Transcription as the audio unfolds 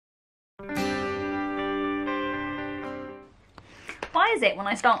Why is it when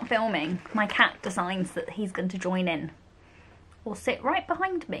I start filming, my cat decides that he's going to join in or sit right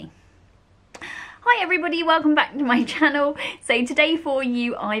behind me? Hi everybody, welcome back to my channel. So today for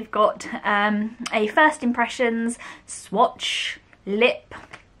you I've got a first impressions swatch lip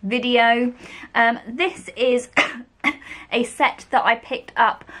video. This is a set that I picked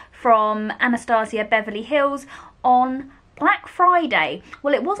up from Anastasia Beverly Hills on Black Friday.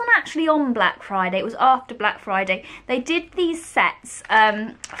 Well, it wasn't actually on Black Friday, it was after Black Friday. They did these sets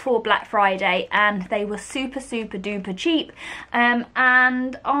for Black Friday and they were super duper cheap,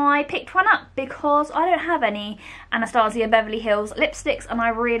 and I picked one up because I don't have any Anastasia Beverly Hills lipsticks and I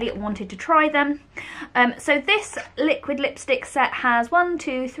really wanted to try them. So this liquid lipstick set has 1,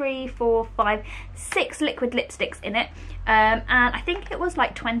 2, 3, 4, 5, 6 liquid lipsticks in it, and I think it was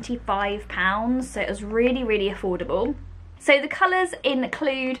like £25, so it was really affordable. So the colours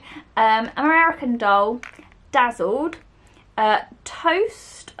include American Doll, Dazzled,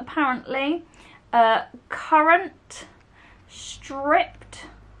 Toast apparently, Currant, Stripped,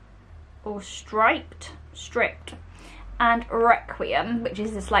 and Requiem, which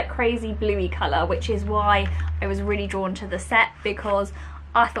is this like crazy bluey colour, which is why I was really drawn to the set, because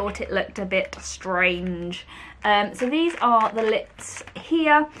I thought it looked a bit strange. So these are the lips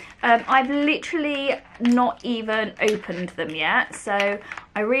here. I've literally not even opened them yet, so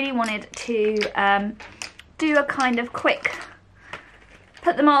I really wanted to do a kind of quick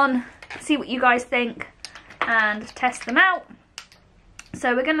put them on, see what you guys think and test them out.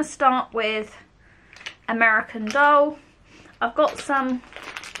 So we're going to start with American Doll. I've got some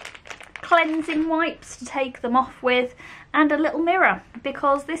cleansing wipes to take them off with and a little mirror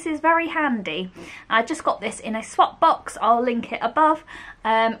because this is very handy. I just got this in a swap box, I'll link it above,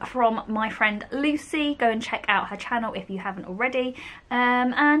 from my friend Lucy. Go and check out her channel if you haven't already.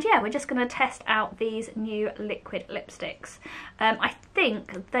 And yeah, we're just going to test out these new liquid lipsticks. I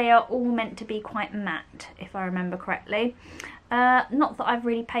think they are all meant to be quite matte if I remember correctly. Not that I've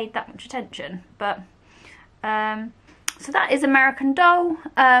really paid that much attention, but so that is American Doll.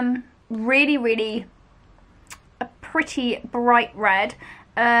 Really a pretty bright red.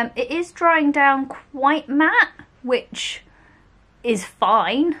 It is drying down quite matte, which is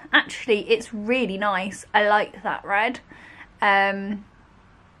fine. Actually, it's really nice. I like that red. Yeah.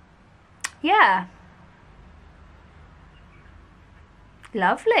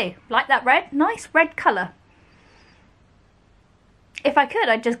 Lovely. Like that red. Nice red colour. If I could,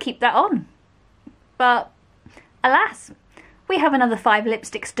 I'd just keep that on. But alas, we have another 5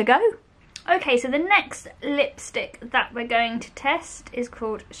 lipsticks to go. Okay, so the next lipstick that we're going to test is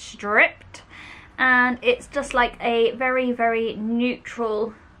called Stripped, and it's just like a very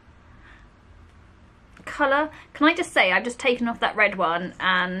neutral colour. Can I just say, I've just taken off that red one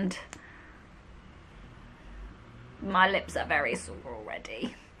and my lips are very sore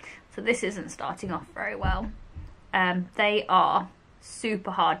already. So this isn't starting off very well. They are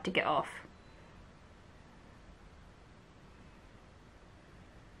super hard to get off.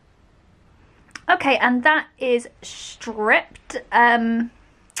 Okay, and that is Stripped. I'd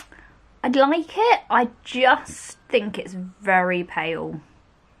like it. I just think it's very pale.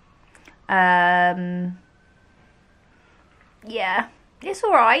 Yeah, it's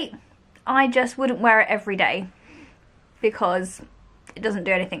alright. I just wouldn't wear it every day because it doesn't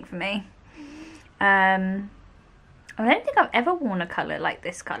do anything for me. I don't think I've ever worn a colour like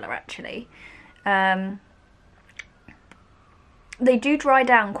this colour actually. They do dry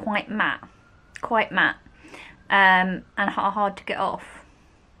down quite matte, and are hard to get off.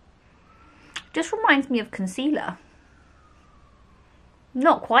 Just reminds me of concealer.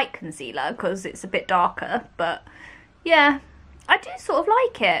 Not quite concealer because it's a bit darker, but yeah, I do sort of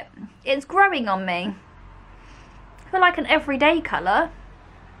like it. It's growing on me. I feel like an everyday colour.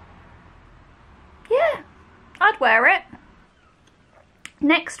 Yeah, I'd wear it.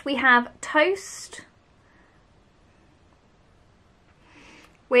 Next we have Toast,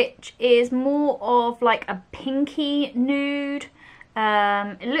 which is more of like a pinky nude.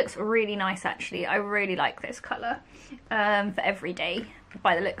 It looks really nice actually. I really like this colour for everyday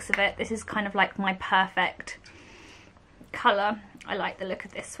by the looks of it. This is kind of like my perfect colour. I like the look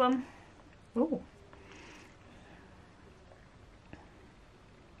of this one. Ooh.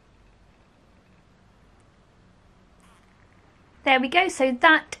 There we go. So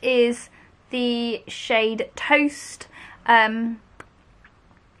that is the shade Toast.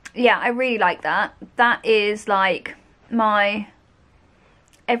 Yeah, I really like that. That is like my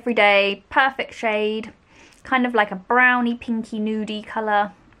everyday perfect shade, kind of like a browny pinky nudie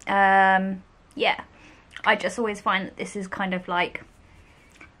colour. Yeah, I just always find that this is kind of like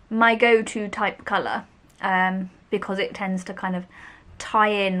my go-to type colour. because it tends to kind of tie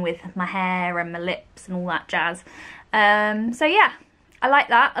in with my hair and my lips and all that jazz. So yeah, I like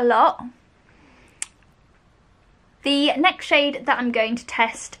that a lot. The next shade that I'm going to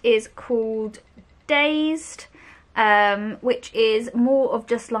test is called Dazed, which is more of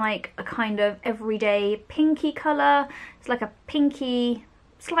just like a kind of everyday pinky colour. It's like a pinky,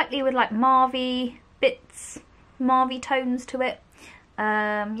 slightly with like mauve bits, mauve tones to it.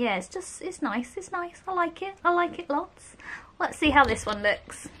 Yeah, it's nice, I like it lots. Let's see how this one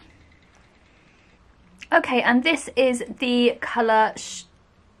looks. Okay, and this is the colour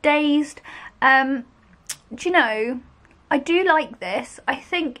Dazed. Do you know, I do like this. I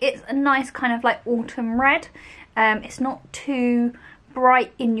think it's a nice kind of like autumn red. It's not too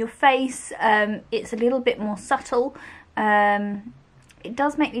bright in your face. It's a little bit more subtle. It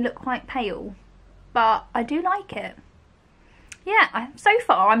does make me look quite pale, but I do like it. Yeah, so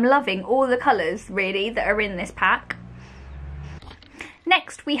far I'm loving all the colours really that are in this pack.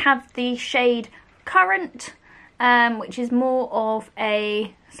 Next we have the shade Currant, which is more of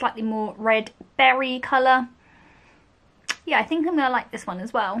a slightly more red berry colour. Yeah, I think I'm going to like this one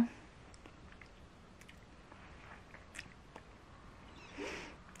as well.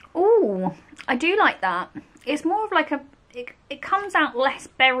 Ooh, I do like that. It's more of like a, it comes out less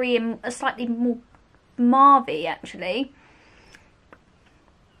berry and a slightly more mauve actually.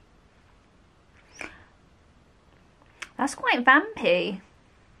 That's quite vampy.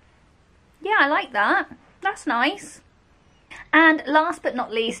 Yeah, I like that. That's nice. And last but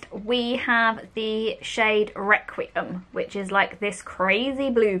not least, we have the shade Requiem, which is like this crazy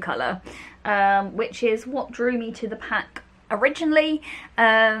blue colour, which is what drew me to the pack originally,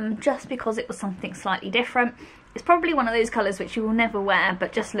 just because it was something slightly different. It's probably one of those colours which you will never wear,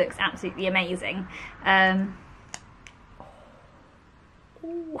 but just looks absolutely amazing.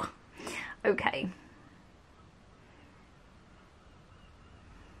 Ooh, okay.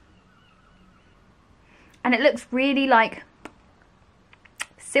 And it looks really like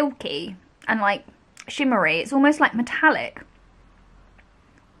silky and like shimmery. It's almost like metallic.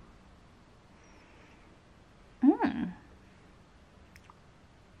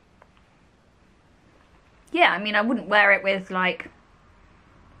 Yeah, I mean, I wouldn't wear it with like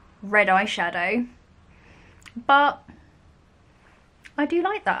red eyeshadow, but I do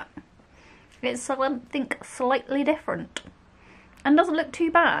like that. It's something slightly different and doesn't look too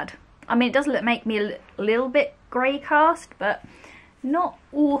bad. I mean, it does make me a little bit grey cast, but not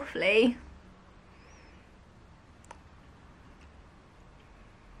awfully.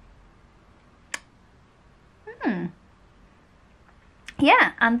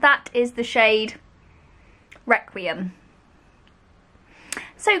 Yeah, and that is the shade Requiem.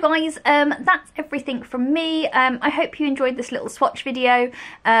 So guys, that's everything from me. I hope you enjoyed this little swatch video.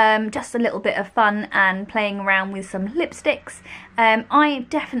 Just a little bit of fun and playing around with some lipsticks. I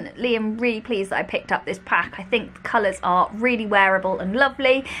definitely am really pleased that I picked up this pack. I think the colours are really wearable and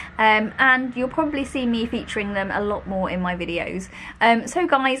lovely, and you'll probably see me featuring them a lot more in my videos. So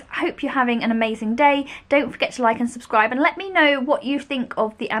guys, I hope you're having an amazing day. Don't forget to like and subscribe and let me know what you think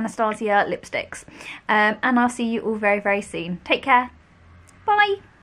of the Anastasia lipsticks. And I'll see you all very, very soon. Take care. Bye.